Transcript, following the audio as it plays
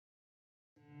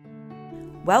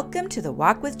Welcome to the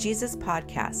Walk with Jesus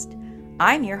podcast.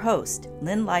 I'm your host,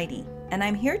 Lynn Leidy, and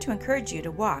I'm here to encourage you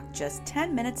to walk just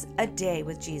 10 minutes a day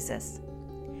with Jesus.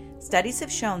 Studies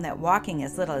have shown that walking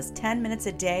as little as 10 minutes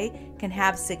a day can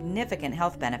have significant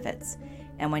health benefits.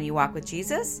 And when you walk with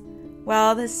Jesus,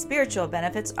 well, the spiritual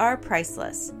benefits are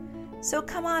priceless. So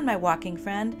come on, my walking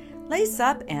friend, lace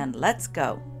up and let's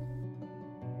go.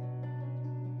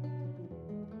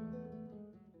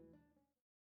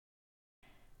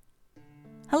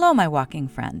 Hello, my walking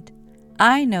friend.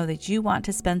 I know that you want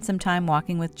to spend some time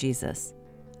walking with Jesus.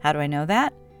 How do I know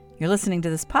that? You're listening to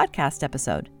this podcast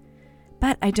episode.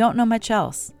 But I don't know much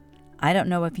else. I don't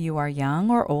know if you are young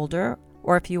or older,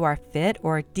 or if you are fit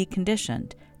or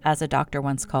deconditioned, as a doctor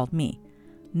once called me.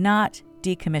 Not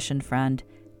decommissioned, friend,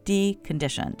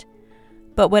 deconditioned.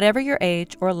 But whatever your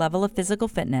age or level of physical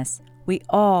fitness, we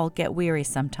all get weary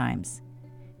sometimes.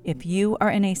 If you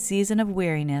are in a season of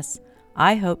weariness,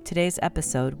 I hope today's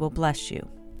episode will bless you.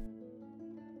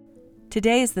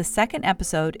 Today is the second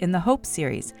episode in the Hope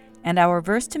series, and our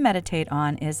verse to meditate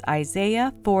on is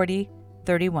Isaiah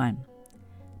 40:31.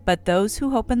 But those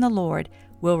who hope in the Lord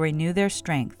will renew their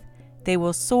strength. They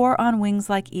will soar on wings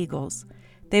like eagles.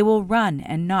 They will run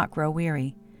and not grow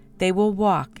weary. They will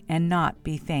walk and not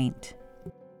be faint.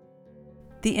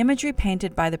 The imagery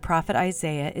painted by the prophet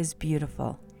Isaiah is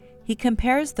beautiful. He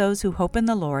compares those who hope in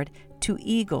the Lord to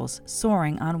eagles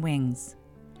soaring on wings.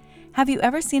 Have you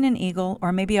ever seen an eagle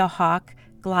or maybe a hawk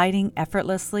gliding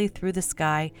effortlessly through the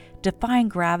sky, defying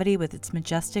gravity with its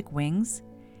majestic wings?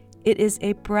 It is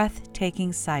a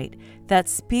breathtaking sight that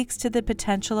speaks to the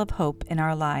potential of hope in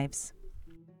our lives.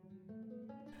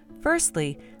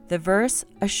 Firstly, the verse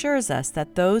assures us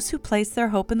that those who place their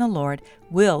hope in the Lord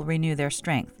will renew their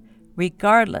strength,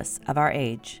 regardless of our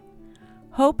age.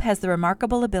 Hope has the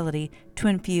remarkable ability to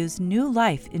infuse new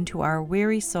life into our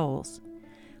weary souls.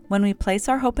 When we place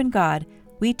our hope in God,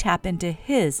 we tap into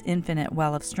His infinite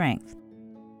well of strength.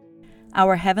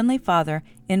 Our Heavenly Father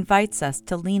invites us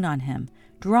to lean on Him,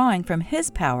 drawing from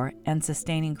His power and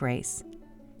sustaining grace.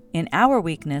 In our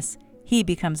weakness, He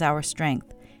becomes our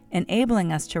strength,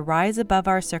 enabling us to rise above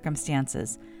our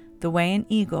circumstances, the way an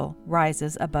eagle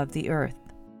rises above the earth.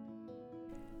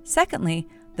 Secondly,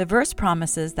 the verse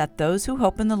promises that those who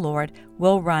hope in the Lord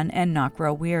will run and not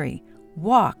grow weary,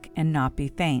 walk and not be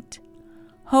faint.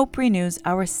 Hope renews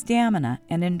our stamina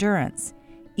and endurance,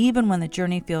 even when the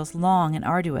journey feels long and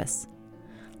arduous.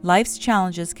 Life's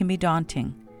challenges can be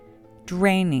daunting,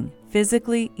 draining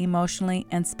physically, emotionally,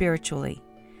 and spiritually.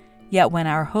 Yet when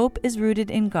our hope is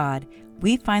rooted in God,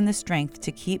 we find the strength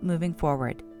to keep moving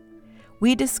forward.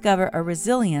 We discover a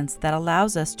resilience that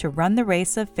allows us to run the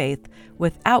race of faith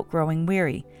without growing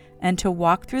weary and to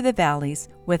walk through the valleys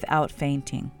without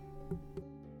fainting.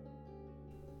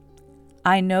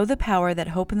 I know the power that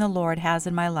hope in the Lord has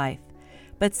in my life,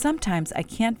 but sometimes I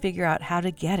can't figure out how to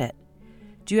get it.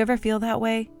 Do you ever feel that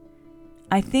way?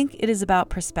 I think it is about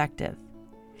perspective.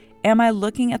 Am I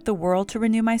looking at the world to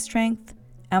renew my strength?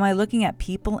 Am I looking at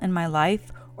people in my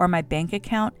life or my bank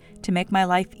account to make my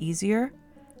life easier?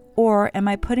 Or am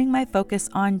I putting my focus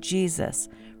on Jesus,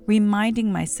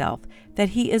 reminding myself that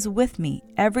He is with me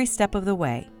every step of the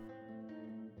way?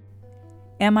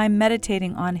 Am I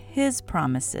meditating on His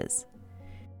promises?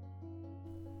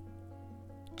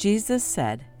 Jesus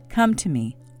said, "Come to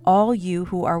me, all you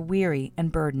who are weary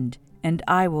and burdened, and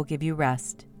I will give you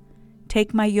rest.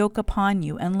 Take my yoke upon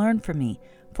you and learn from me,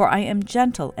 for I am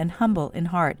gentle and humble in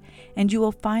heart, and you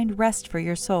will find rest for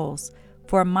your souls.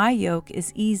 For my yoke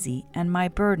is easy and my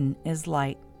burden is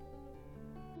light."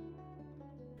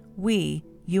 We,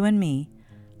 you and me,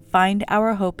 find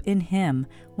our hope in Him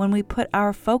when we put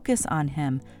our focus on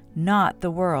Him, not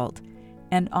the world,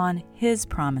 and on His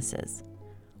promises.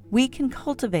 We can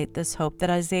cultivate this hope that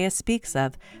Isaiah speaks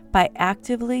of by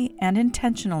actively and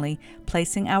intentionally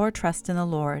placing our trust in the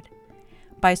Lord.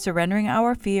 By surrendering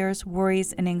our fears,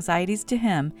 worries, and anxieties to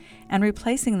Him and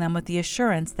replacing them with the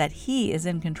assurance that He is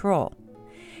in control.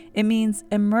 It means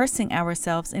immersing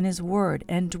ourselves in His Word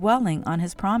and dwelling on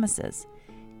His promises.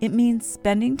 It means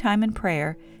spending time in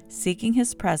prayer, seeking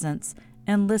His presence,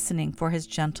 and listening for His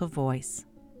gentle voice.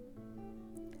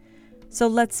 So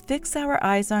let's fix our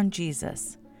eyes on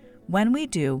Jesus. When we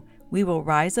do, we will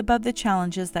rise above the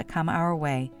challenges that come our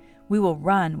way. We will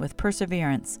run with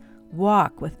perseverance,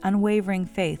 walk with unwavering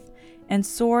faith, and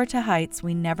soar to heights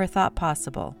we never thought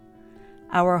possible.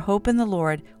 Our hope in the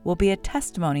Lord will be a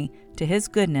testimony to His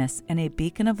goodness and a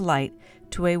beacon of light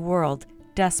to a world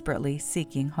desperately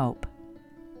seeking hope.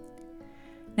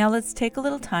 Now let's take a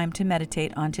little time to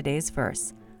meditate on today's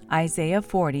verse, Isaiah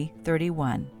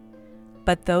 40:31.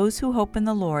 But those who hope in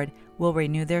the Lord will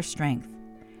renew their strength.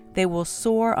 They will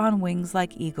soar on wings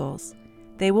like eagles.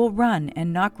 They will run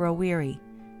and not grow weary.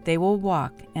 They will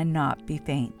walk and not be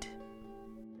faint.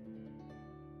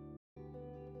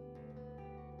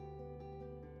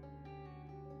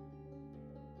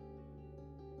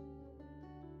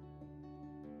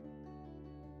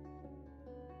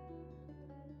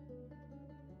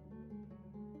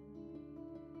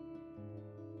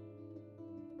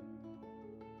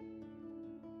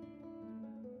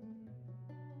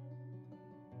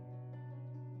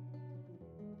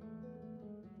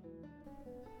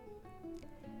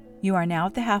 You are now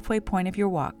at the halfway point of your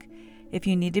walk. If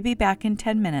you need to be back in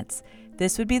 10 minutes,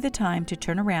 this would be the time to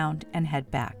turn around and head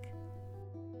back.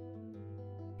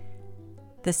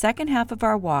 The second half of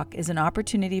our walk is an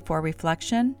opportunity for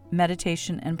reflection,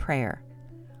 meditation, and prayer.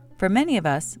 For many of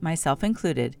us, myself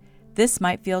included, this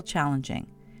might feel challenging,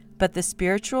 but the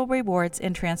spiritual rewards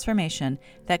and transformation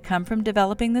that come from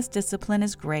developing this discipline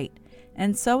is great,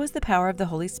 and so is the power of the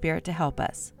Holy Spirit to help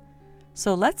us.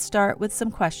 So let's start with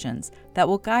some questions that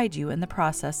will guide you in the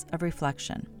process of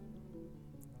reflection.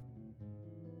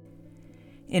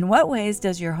 In what ways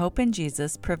does your hope in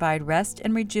Jesus provide rest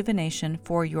and rejuvenation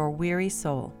for your weary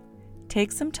soul?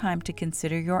 Take some time to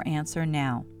consider your answer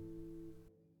now.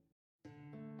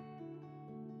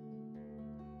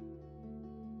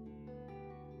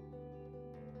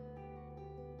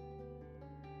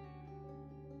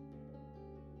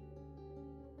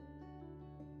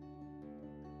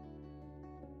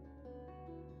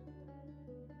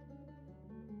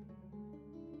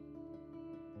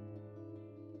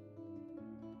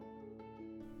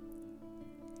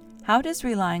 How does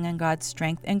relying on God's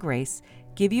strength and grace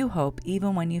give you hope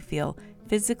even when you feel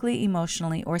physically,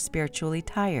 emotionally, or spiritually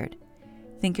tired?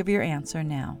 Think of your answer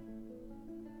now.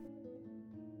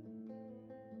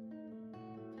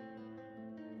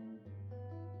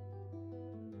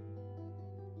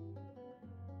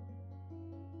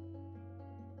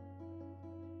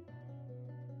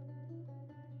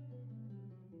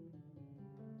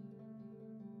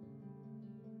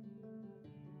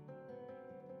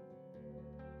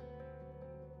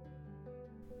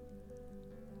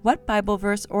 What Bible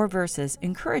verse or verses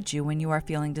encourage you when you are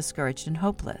feeling discouraged and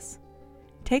hopeless?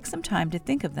 Take some time to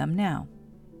think of them now.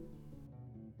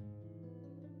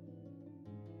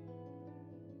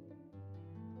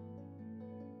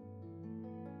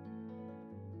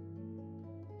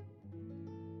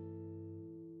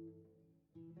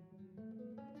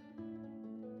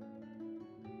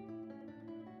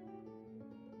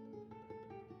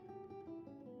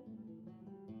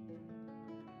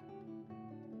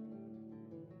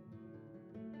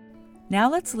 Now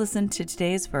let's listen to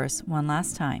today's verse one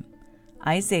last time.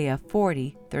 Isaiah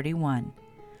 40:31.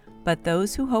 But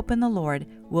those who hope in the Lord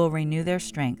will renew their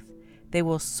strength. They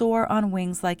will soar on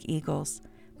wings like eagles.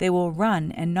 They will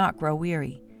run and not grow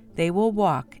weary. They will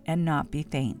walk and not be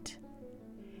faint.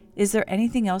 Is there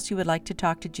anything else you would like to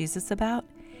talk to Jesus about?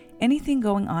 Anything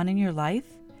going on in your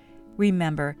life?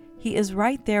 Remember, He is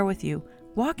right there with you,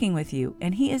 walking with you,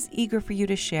 and He is eager for you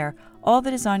to share all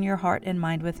that is on your heart and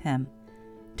mind with Him.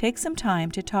 Take some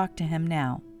time to talk to Him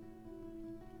now.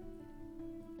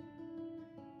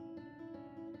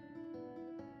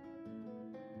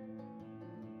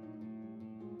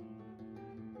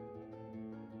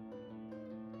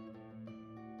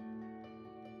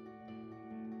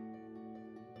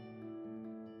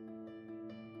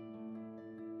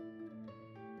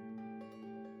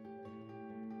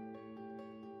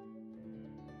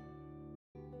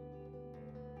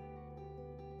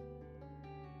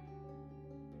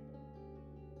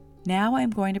 Now I am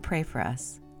going to pray for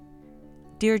us.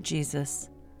 Dear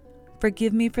Jesus,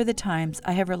 forgive me for the times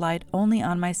I have relied only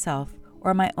on myself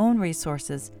or my own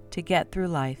resources to get through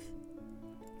life.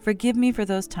 Forgive me for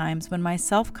those times when my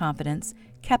self-confidence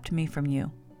kept me from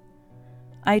you.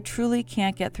 I truly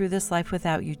can't get through this life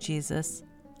without you, Jesus.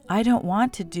 I don't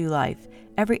want to do life,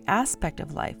 every aspect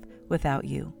of life, without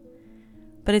you.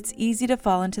 But it's easy to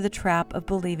fall into the trap of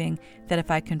believing that if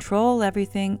I control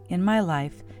everything in my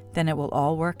life, then it will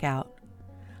all work out.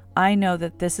 I know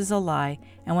that this is a lie,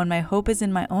 and when my hope is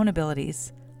in my own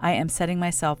abilities, I am setting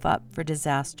myself up for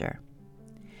disaster.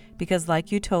 Because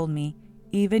like you told me,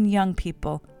 even young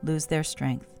people lose their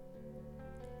strength.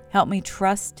 Help me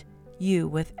trust you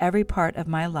with every part of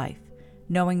my life,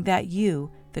 knowing that you,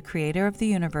 the creator of the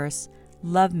universe,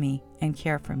 love me and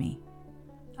care for me.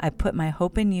 I put my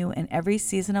hope in you in every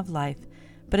season of life,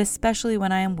 but especially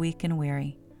when I am weak and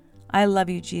weary. I love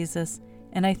you, Jesus,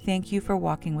 and I thank you for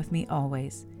walking with me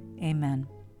always. Amen.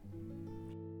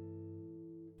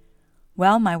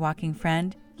 Well, my walking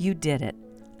friend, you did it.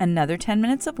 Another 10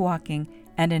 minutes of walking,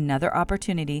 and another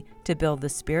opportunity to build the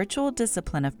spiritual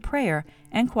discipline of prayer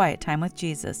and quiet time with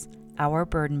Jesus, our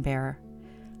burden bearer.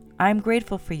 I'm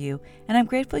grateful for you, and I'm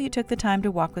grateful you took the time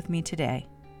to walk with me today.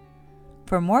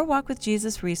 For more Walk with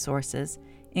Jesus resources,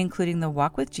 including the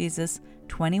Walk with Jesus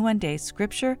 21-day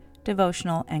scripture,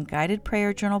 devotional, and guided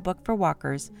prayer journal book for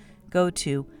walkers, go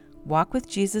to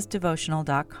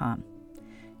walkwithjesusdevotional.com.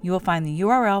 You will find the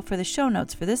URL for the show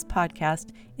notes for this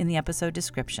podcast in the episode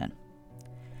description.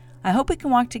 I hope we can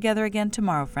walk together again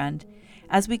tomorrow, friend,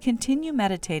 as we continue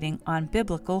meditating on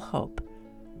biblical hope.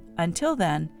 Until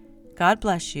then, God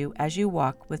bless you as you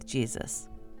walk with Jesus.